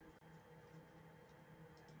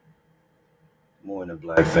Morning,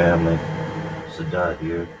 Black family. Sadat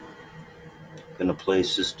here. Gonna play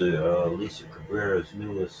Sister Lisa Cabrera's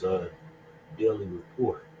newest daily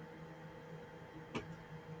report.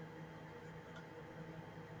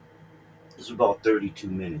 It's about 32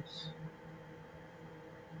 minutes.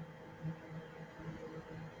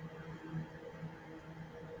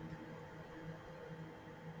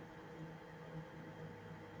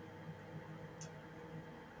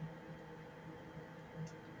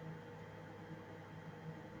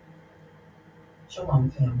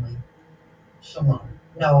 Shalom, family. Shalom.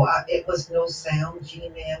 No, it was no sound,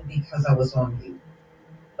 G-Man, because I was on mute,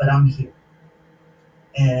 but I'm here.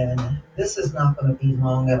 And this is not going to be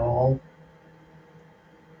long at all,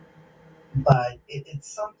 but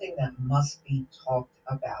it's something that must be talked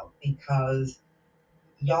about because,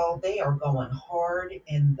 y'all, they are going hard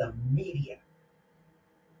in the media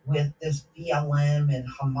with this BLM and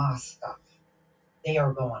Hamas stuff. They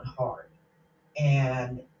are going hard.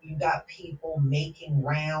 And you got people making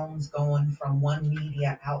rounds going from one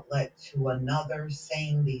media outlet to another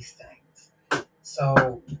saying these things.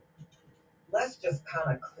 So let's just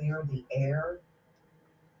kind of clear the air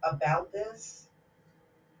about this.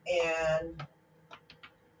 And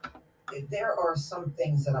there are some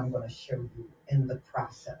things that I'm going to show you in the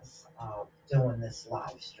process of doing this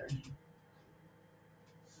live stream.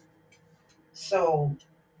 So,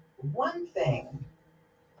 one thing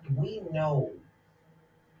we know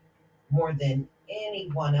more than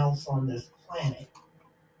anyone else on this planet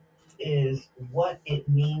is what it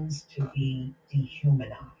means to be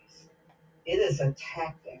dehumanized. It is a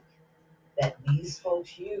tactic that these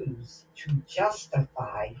folks use to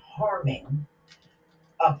justify harming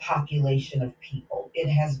a population of people. It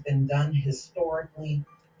has been done historically,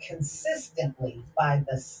 consistently by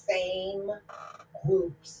the same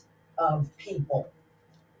groups of people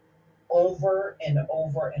over and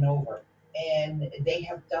over and over. And they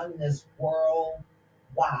have done this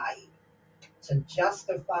worldwide to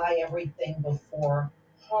justify everything before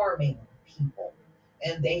harming people.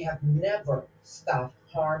 And they have never stopped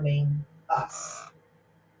harming us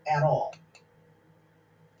at all.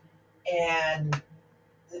 And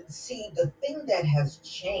see, the thing that has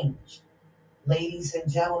changed, ladies and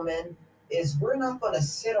gentlemen, is we're not going to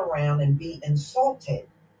sit around and be insulted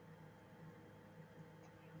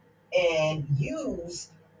and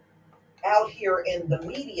used out here in the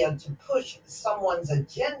media to push someone's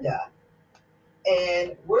agenda.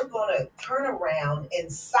 And we're going to turn around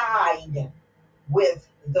and side with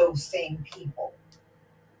those same people.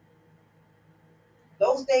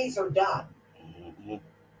 Those days are done. Mhm.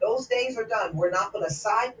 Those days are done. We're not going to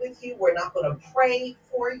side with you. We're not going to pray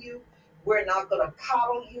for you. We're not going to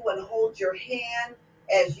coddle you and hold your hand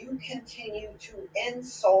as you continue to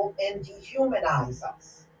insult and dehumanize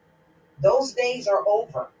us. Those days are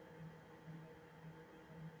over.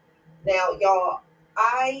 Now, y'all,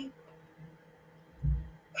 I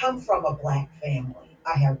come from a black family.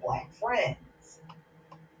 I have black friends.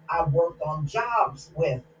 I worked on jobs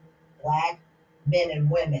with black men and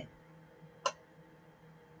women.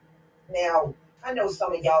 Now, I know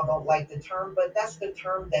some of y'all don't like the term, but that's the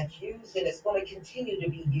term that's used, and it's going to continue to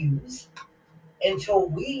be used until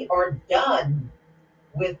we are done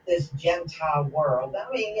with this Gentile world.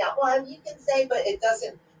 I mean, yeah, well, you can say, but it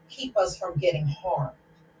doesn't keep us from getting harmed.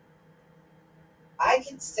 I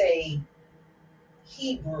could say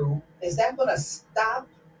Hebrew. Is that going to stop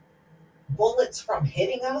bullets from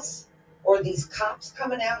hitting us? Or these cops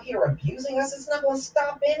coming out here abusing us? It's not going to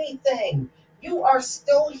stop anything. You are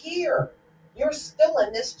still here. You're still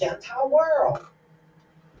in this Gentile world.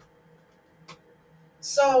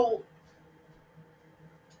 So,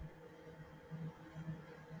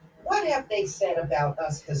 what have they said about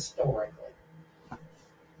us historically?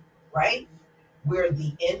 Right? We're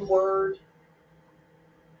the N word,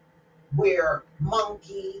 we're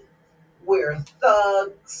monkey, we're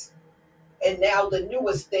thugs, and now the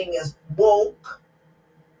newest thing is woke.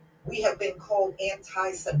 We have been called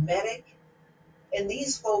anti Semitic, and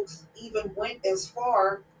these folks even went as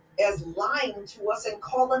far as lying to us and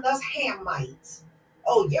calling us Hamites.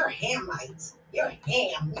 Oh, you're Hamites. You're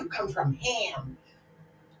Ham. You come from Ham.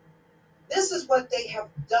 This is what they have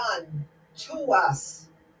done to us.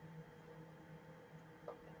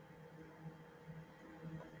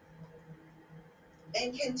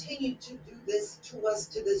 And continue to do this to us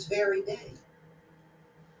to this very day.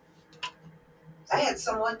 I had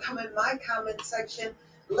someone come in my comment section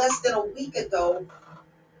less than a week ago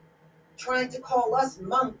trying to call us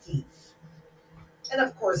monkeys. And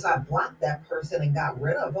of course, I blocked that person and got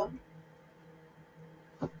rid of them.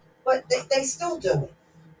 But they still do it.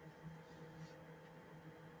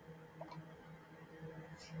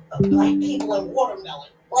 Black people and watermelon,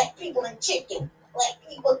 black people and chicken, black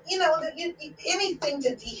people, anything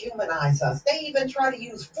to dehumanize us. They even try to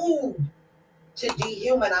use food to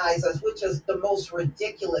dehumanize us, which is the most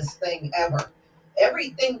ridiculous thing ever.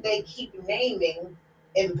 Everything they keep naming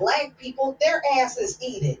in black people, their asses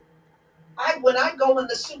eat it. When I go in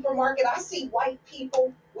the supermarket, I see white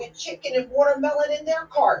people with chicken and watermelon in their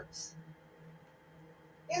carts.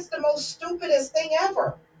 It's the most stupidest thing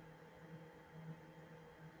ever.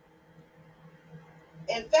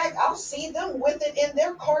 In fact, I'll see them with it in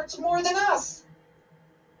their carts more than us.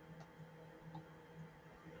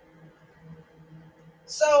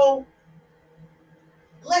 So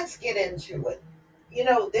let's get into it.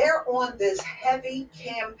 They're on this heavy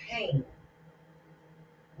campaign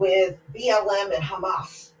with BLM and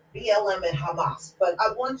Hamas. BLM and Hamas. But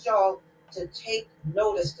I want y'all to take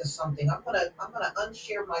notice to something. I'm gonna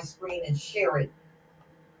unshare my screen and share it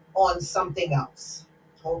on something else.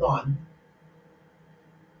 Hold on.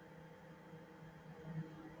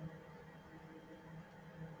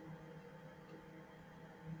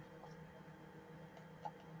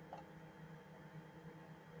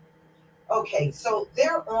 Okay, so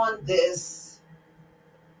they're on this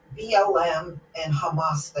BLM and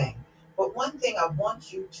Hamas thing. But one thing I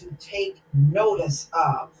want you to take notice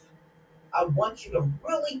of, I want you to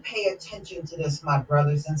really pay attention to this, my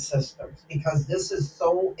brothers and sisters, because this is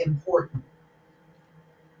so important.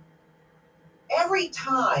 Every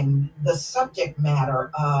time the subject matter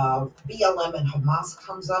of BLM and Hamas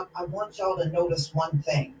comes up, I want y'all to notice one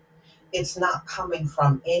thing. It's not coming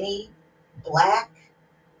from any black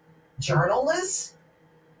journalists.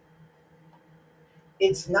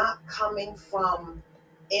 It's not coming from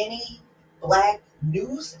any black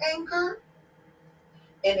news anchor.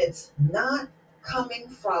 And it's not coming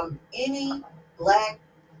from any black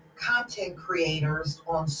content creators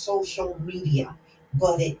on social media,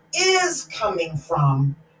 but it is coming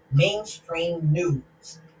from mainstream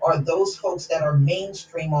news or those folks that are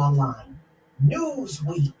mainstream online.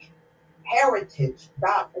 Newsweek,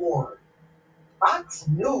 Heritage.org, Fox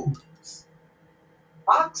News,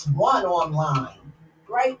 Fox One Online,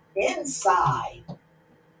 Right Inside,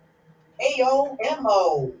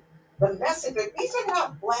 AOMO, The Messenger. These are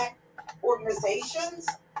not black organizations.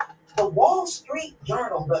 The Wall Street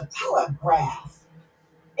Journal, The Telegraph,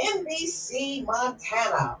 NBC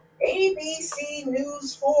Montana, ABC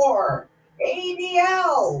News 4,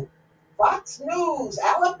 ADL, Fox News,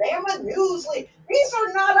 Alabama Newsly. These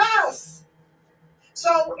are not us.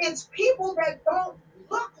 So it's people that don't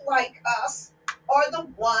look like us are the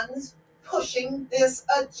ones pushing this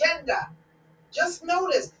agenda. Just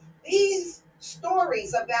notice these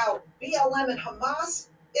stories about BLM and Hamas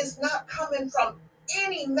is not coming from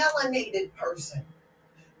any melanated person,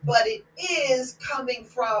 but it is coming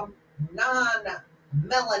from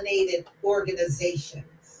non-melanated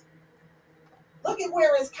organizations. Look at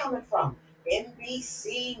where it's coming from.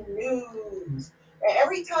 NBC News.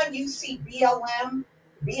 Every time you see BLM,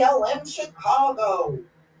 BLM Chicago,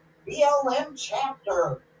 BLM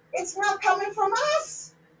chapter, it's not coming from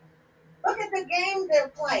us. Look at the game they're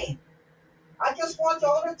playing. I just want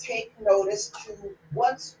y'all to take notice to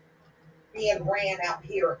what's being ran out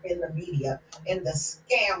here in the media and the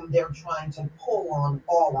scam they're trying to pull on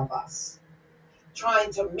all of us,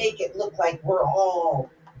 trying to make it look like we're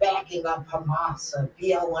all backing up Hamas and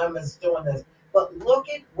BLM is doing this. But look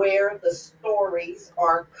at where the stories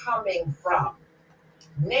are coming from.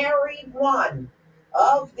 Nary one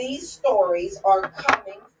of these stories are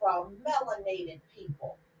coming from melanated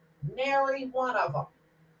people. Nary one of them.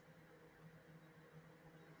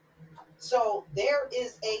 So there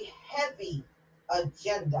is a heavy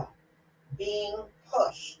agenda being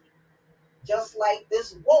pushed, just like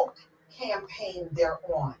this woke campaign they're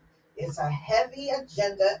on. It's a heavy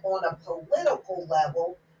agenda on a political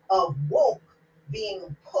level of woke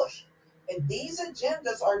being pushed. And these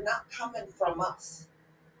agendas are not coming from us.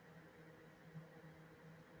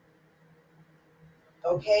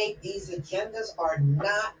 Okay? These agendas are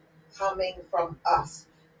not coming from us.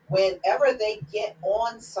 Whenever they get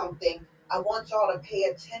on something, I want y'all to pay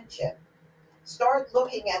attention. Start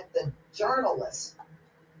looking at the journalists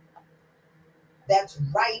that's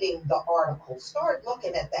writing the article. Start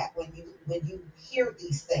looking at that when you hear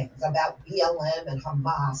these things about BLM and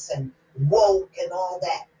Hamas and woke and all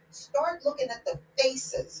that. Start looking at the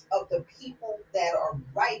faces of the people that are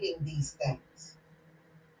writing these things,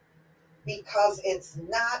 because it's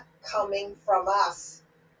not coming from us.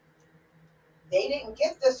 They didn't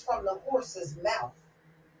get this from the horse's mouth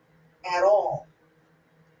at all.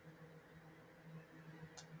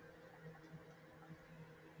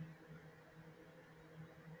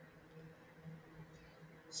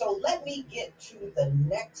 So let me get to the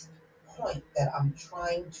next point that I'm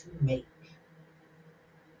trying to make.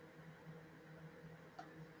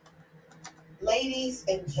 Ladies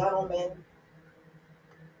and gentlemen,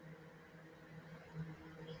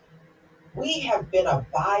 we have been a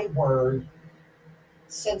byword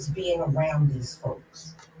since being around these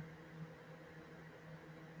folks.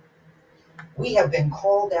 We have been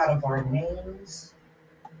called out of our names.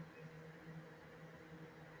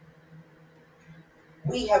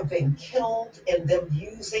 We have been killed and them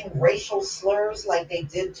using racial slurs like they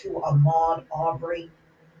did to Ahmaud Arbery,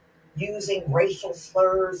 using racial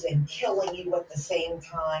slurs and killing you at the same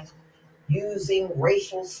time, using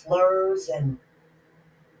racial slurs and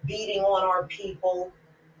beating on our people.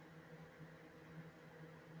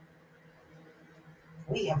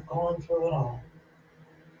 We have gone through it all.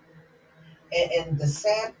 And the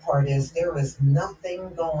sad part is there is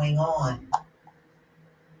nothing going on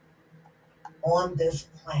this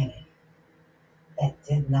planet that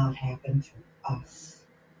did not happen to us.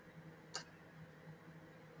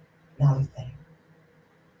 Not a thing.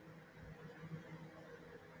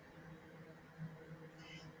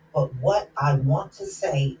 But what I want to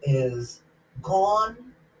say is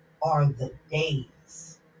gone are the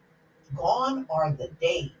days. Gone are the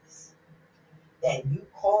days that you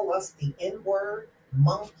call us the N word,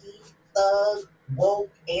 monkey, thug,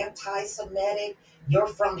 woke, anti Semitic, you're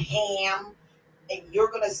from Ham, and you're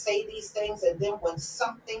going to say these things. And then when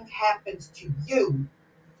something happens to you,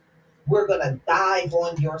 we're going to dive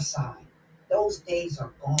on your side. Those days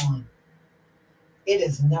are gone. It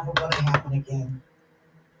is never going to happen again.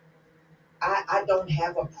 I don't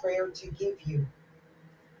have a prayer to give you.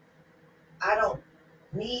 I don't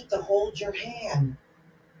need to hold your hand.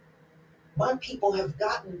 My people have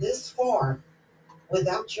gotten this far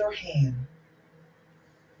without your hand.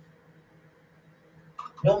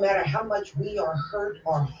 No matter how much we are hurt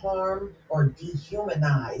or harmed or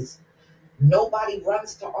dehumanized, nobody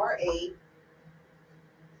runs to our aid.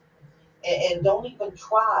 And don't even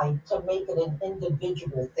try to make it an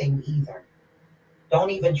individual thing either. Don't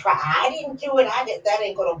even try. I didn't do it. That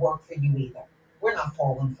ain't going to work for you either. We're not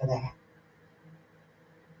falling for that.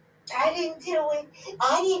 I didn't do it.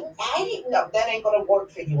 I didn't. No, that ain't going to work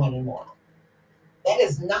for you anymore. That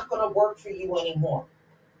is not going to work for you anymore.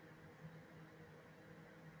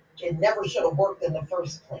 It never should have worked in the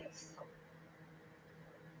first place.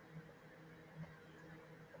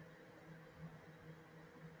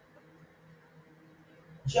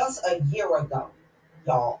 Just a year ago,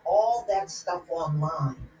 y'all, all that stuff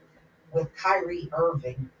online with Kyrie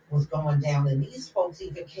Irving was going down, and these folks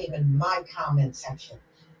even came in my comment section.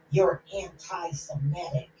 You're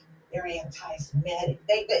anti-Semitic. You're anti-Semitic.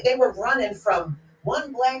 They were running from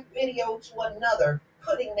one black video to another,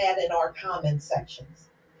 putting that in our comment sections.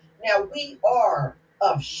 Now we are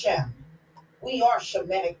of Shem. We are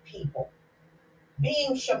Shemitic people.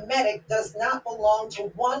 Being Shemitic does not belong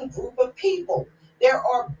to one group of people. There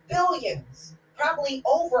are billions, probably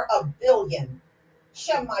over a billion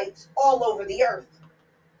Shemites all over the earth.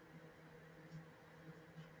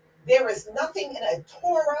 There is nothing in a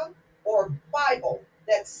Torah or Bible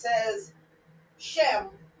that says Shem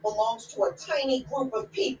belongs to a tiny group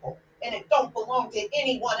of people and it don't belong to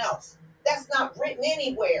anyone else. That's not written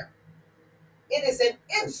anywhere. It is an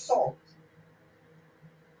insult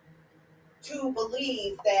to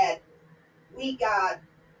believe that we got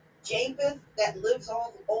Japheth that lives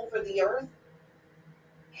all over the earth.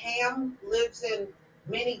 Ham lives in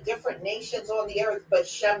many different nations on the earth, but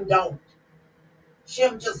Shem don't.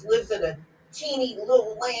 Shem just lives in a teeny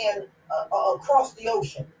little land across the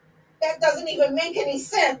ocean. That doesn't even make any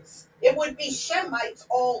sense. It would be Shemites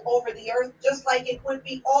all over the earth, just like it would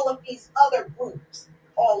be all of these other groups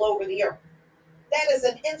all over the earth. That is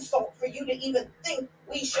an insult for you to even think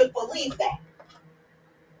we should believe that.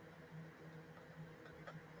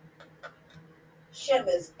 Shem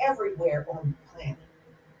is everywhere on the planet.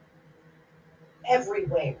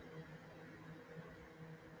 Everywhere.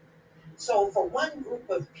 So for one group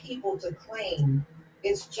of people to claim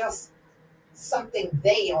it's just something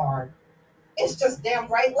they are, it's just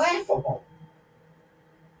downright laughable.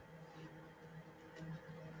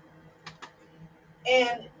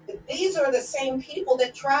 And these are the same people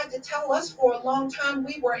that tried to tell us for a long time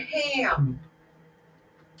we were Ham.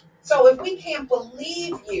 So if we can't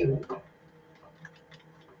believe you,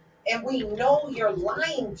 and we know you're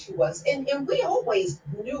lying to us, and we always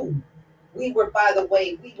knew we were, by the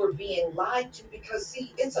way, we were being lied to because,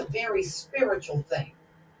 see, it's a very spiritual thing.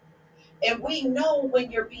 And we know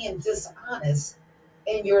when you're being dishonest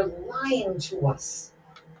and you're lying to us.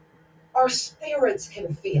 Our spirits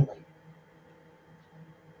can feel it.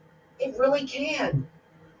 It really can.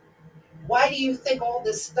 Why do you think all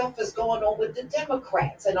this stuff is going on with the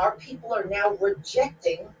Democrats and our people are now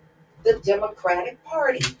rejecting the Democratic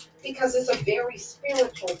Party? Because it's a very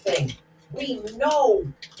spiritual thing. We know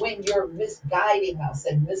when you're misguiding us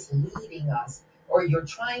and misleading us, or you're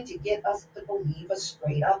trying to get us to believe a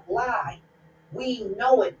straight up lie. We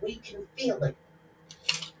know it, we can feel it.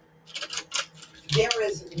 There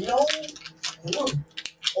is no group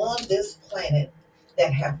on this planet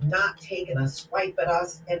that have not taken a swipe at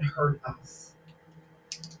us and hurt us.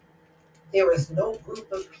 There is no group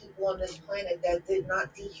of people on this planet that did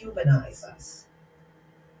not dehumanize us.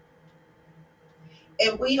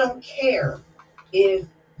 And we don't care if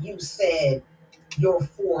you said you're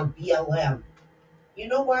for BLM. You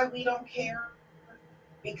know why we don't care?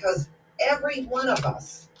 Because every one of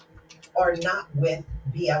us are not with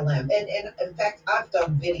BLM. And in fact, I've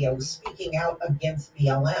done videos speaking out against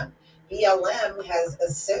BLM. BLM has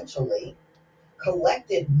essentially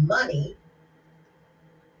collected money,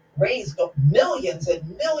 raised millions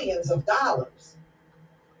and millions of dollars,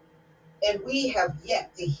 and we have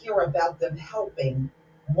yet to hear about them helping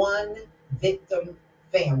one victim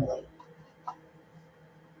family.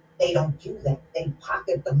 They don't do that. They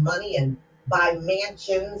pocket the money and buy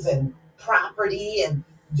mansions and property and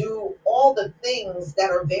do all the things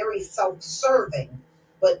that are very self-serving,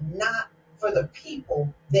 but not for the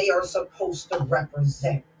people they are supposed to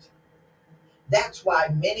represent. That's why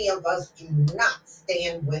many of us do not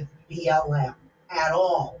stand with BLM at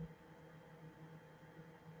all.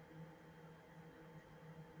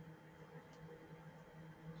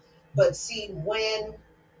 But see, when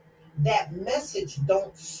that message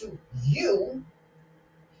don't suit you,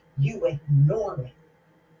 you ignore it.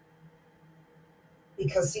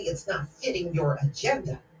 Because see, it's not fitting your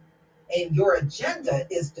agenda. And your agenda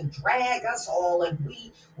is to drag us all, and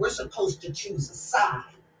we're supposed to choose a side.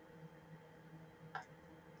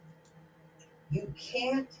 You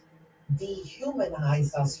can't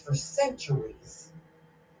dehumanize us for centuries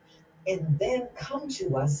and then come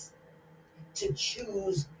to us to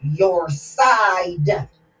choose your side.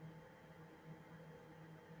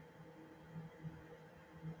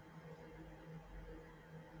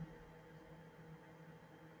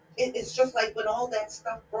 It's just like when all that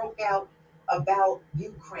stuff broke out about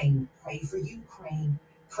Ukraine. Pray for Ukraine.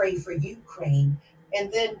 Pray for Ukraine.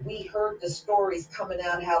 And then we heard the stories coming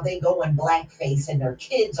out how they go in blackface and their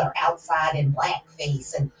kids are outside in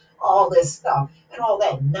blackface and all this stuff and all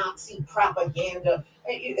that Nazi propaganda.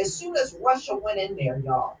 As soon as Russia went in there,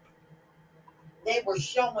 y'all, they were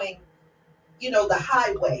showing, the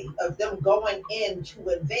highway of them going in to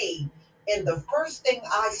invade. And the first thing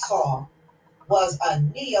I saw was a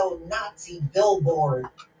neo-Nazi billboard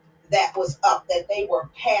that was up that they were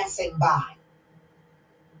passing by.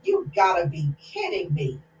 You gotta be kidding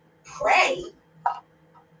me. Pray?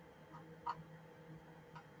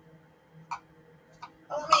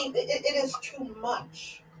 I mean, it is too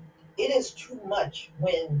much. It is too much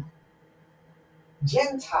when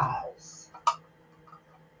Gentiles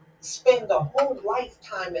spend a whole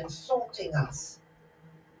lifetime insulting us.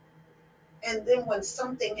 And then when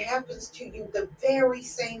something happens to you, the very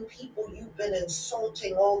same people you've been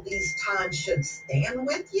insulting all these times should stand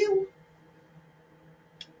with you?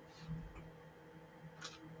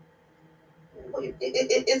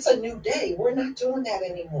 It's a new day. We're not doing that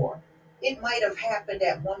anymore. It might have happened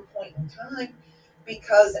at one point in time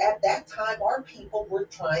because at that time our people were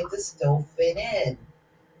trying to still fit in.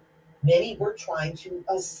 Many were trying to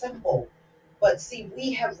assemble. But see,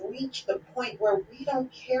 we have reached the point where we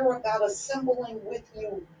don't care about assembling with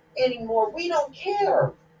you anymore. We don't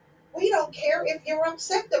care. We don't care if you're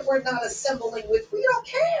upset that we're not assembling with. We don't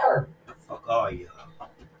care. Fuck all you.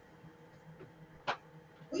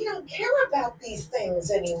 We don't care about these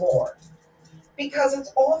things anymore because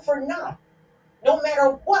it's all for naught. No matter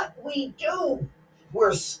what we do,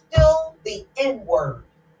 we're still the N word.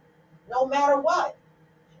 No matter what.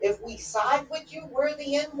 If we side with you, we're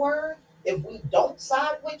the N word. If we don't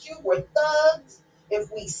side with you, we're thugs.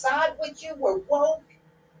 If we side with you, we're woke.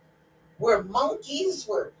 We're monkeys.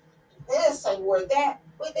 We're this and we're that.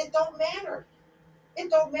 But it don't matter.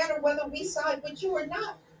 It don't matter whether we side with you or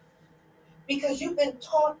not. Because you've been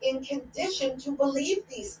taught and conditioned to believe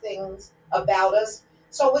these things about us.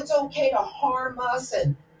 So it's okay to harm us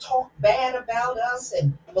and talk bad about us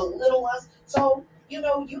and belittle us. So, you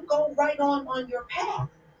go right on your path.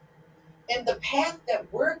 And the path that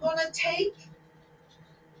we're going to take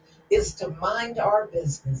is to mind our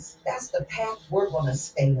business. That's the path we're going to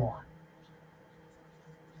stay on.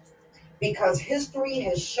 Because history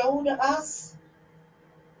has shown us,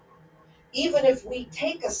 even if we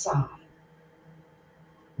take a side,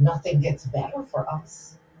 nothing gets better for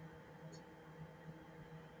us.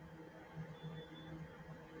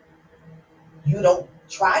 You don't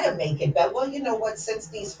try to make it better. Well, you know what? Since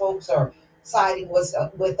these folks are siding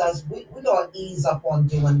with us, we're going to ease up on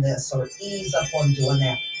doing this or ease up on doing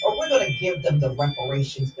that. Or we're going to give them the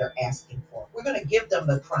reparations they're asking for. We're going to give them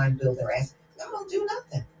the crime bill they're asking. Y'all don't do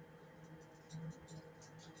nothing.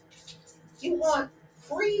 You want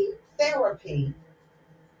free therapy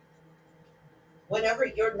whenever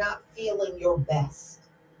you're not feeling your best.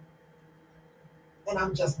 And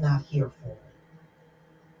I'm just not here for it.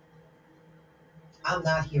 I'm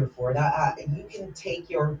not here for it. You can take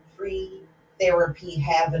your free therapy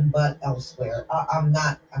having but elsewhere. I'm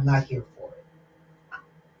not. I'm not here for it.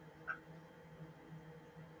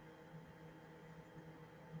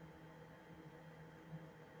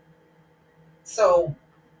 So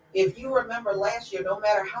if you remember last year, no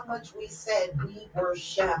matter how much we said we were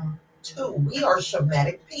Shem too, we are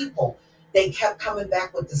Shemitic people. They kept coming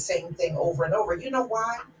back with the same thing over and over. You know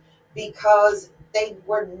why? Because they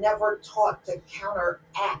were never taught to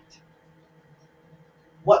counteract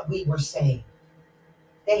what we were saying.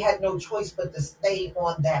 They had no choice but to stay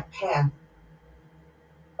on that path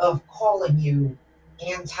of calling you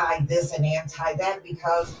anti this and anti that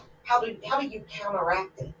because how do you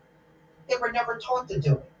counteract it? They were never taught to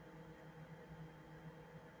do it.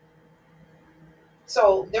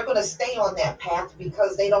 So they're going to stay on that path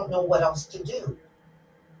because they don't know what else to do.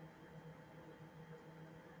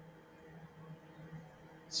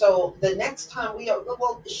 So the next time we are,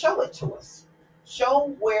 well, show it to us.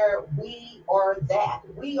 Show where we are that.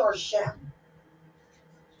 We are Shem.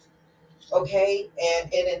 Okay?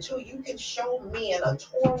 And until you can show me in a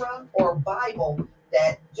Torah or Bible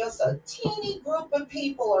that just a teeny group of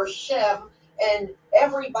people are Shem and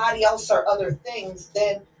everybody else are other things,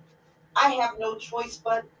 then I have no choice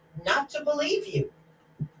but not to believe you.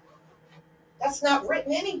 That's not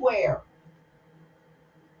written anywhere.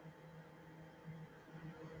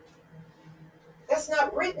 That's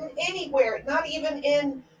not written anywhere, not even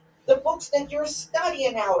in the books that you're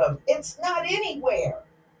studying out of. It's not anywhere.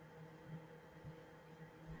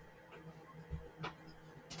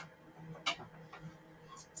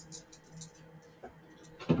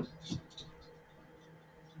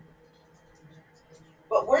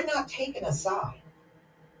 But we're not taking a side.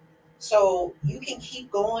 So you can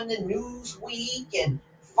keep going to Newsweek and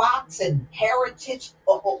Fox and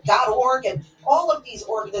Heritage.org and all of these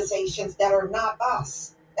organizations that are not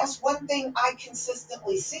us. That's one thing I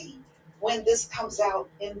consistently see when this comes out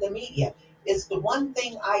in the media. It's the one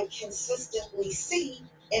thing I consistently see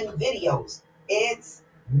in videos. It's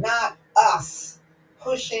not us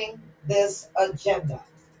pushing this agenda.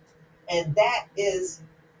 And that is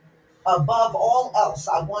above all else,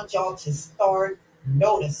 I want y'all to start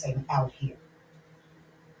noticing out here.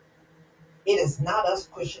 It is not us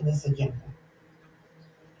pushing this agenda.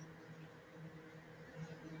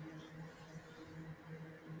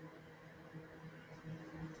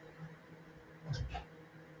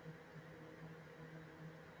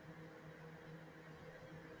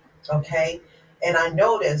 Okay? And I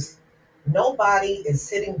notice nobody is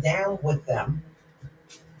sitting down with them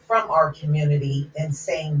from our community and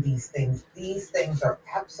saying these things. These things are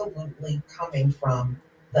absolutely coming from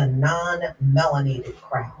the non melanated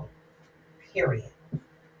crowd, period.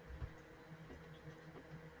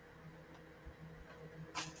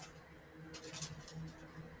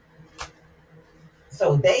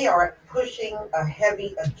 So they are pushing a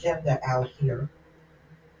heavy agenda out here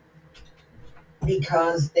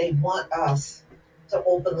because they want us to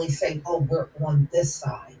openly say, oh, we're on this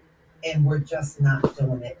side, and we're just not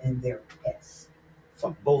doing it, and they're pissed.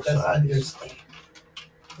 From both Just sides. understand.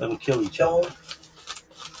 Let them kill each other. Don't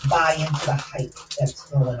buy into the hype that's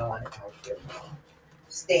going on out here.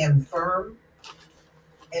 Stand firm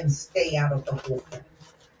and stay out of the whole thing.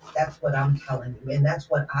 That's what I'm telling you, and that's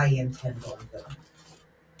what I intend on doing.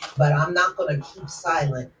 But I'm not going to keep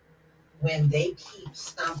silent when they keep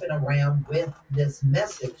stomping around with this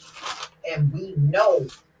message, and we know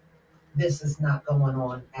this is not going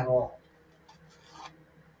on at all.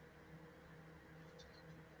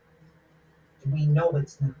 We know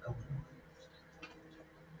it's not going on.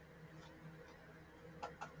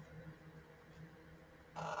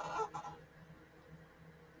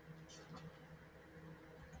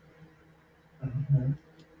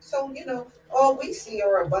 So, all we see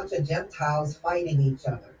are a bunch of Gentiles fighting each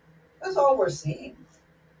other. That's all we're seeing.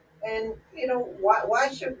 And, why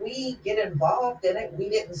should we get involved in it? We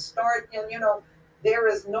didn't start, and, there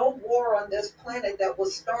is no war on this planet that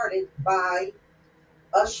was started by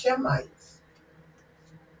us Shemites.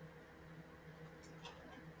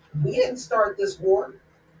 We didn't start this war.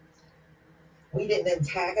 We didn't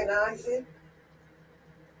antagonize it.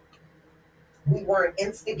 We weren't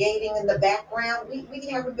instigating in the background. We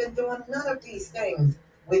haven't been doing none of these things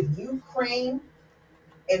with Ukraine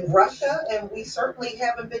and Russia, and we certainly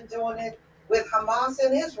haven't been doing it with Hamas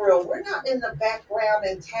and Israel. We're not in the background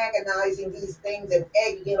antagonizing these things and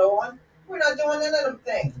egging it on. We're not doing none of them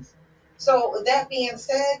things. So, that being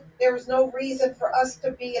said, there is no reason for us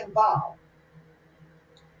to be involved.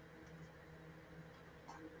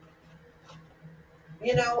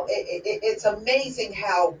 You know, it's amazing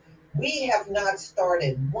how we have not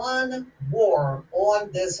started one war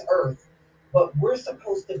on this earth, but we're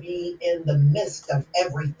supposed to be in the midst of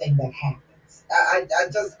everything that happens.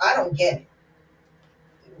 I don't get it.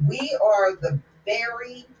 We are the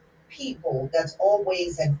very people that's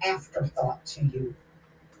always an afterthought to you.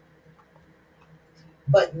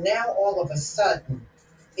 But now all of a sudden,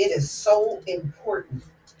 it is so important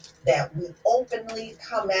that we openly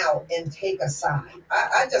come out and take a side.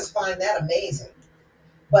 I just find that amazing.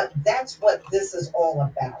 But that's what this is all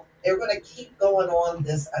about. They're going to keep going on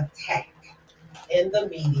this attack in the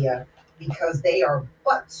media because they are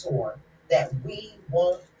butt sore that we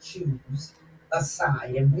won't choose a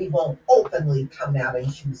side and we won't openly come out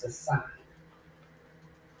and choose a side.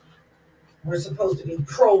 We're supposed to be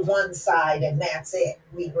pro one side and that's it.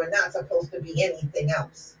 We're not supposed to be anything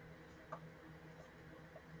else.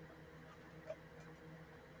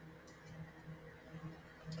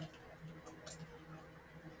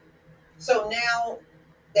 So now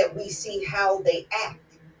that we see how they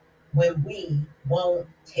act when we won't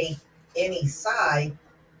take any side,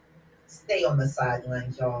 stay on the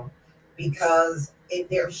sidelines, y'all, because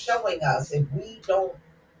they're showing us if we don't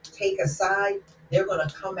take a side, they're going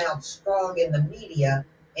to come out strong in the media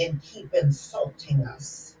and keep insulting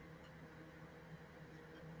us.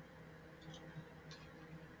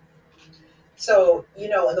 So,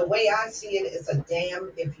 the way I see it is a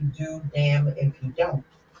damn if you do, damn if you don't.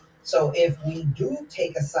 So, if we do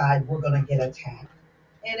take a side, we're going to get attacked.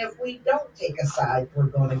 And if we don't take a side, we're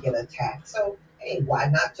going to get attacked. So, hey, why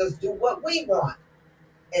not just do what we want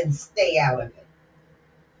and stay out of it?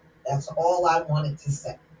 That's all I wanted to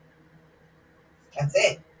say. That's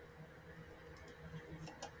it.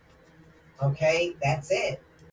 Okay, that's it.